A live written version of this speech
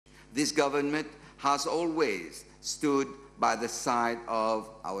This government has always stood by the side of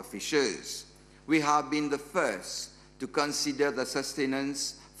our fishers. We have been the first to consider the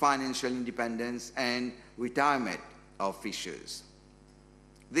sustenance, financial independence, and retirement of fishers.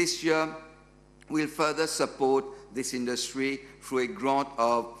 This year, we'll further support this industry through a grant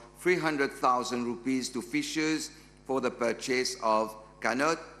of 300,000 rupees to fishers for the purchase of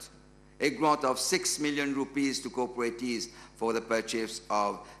canoe, a grant of 6 million rupees to cooperatives for the purchase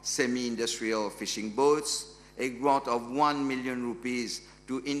of semi-industrial fishing boats, a grant of 1 million rupees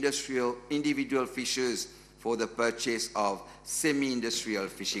to individual fishers for the purchase of semi-industrial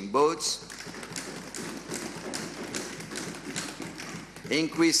fishing boats,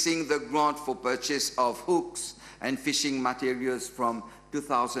 increasing the grant for purchase of hooks and fishing materials from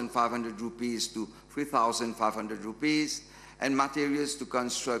 2,500 rupees to 3,500 rupees, and materials to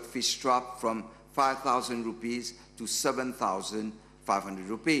construct fish trap from 5,000 rupees to 7,500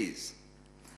 rupees.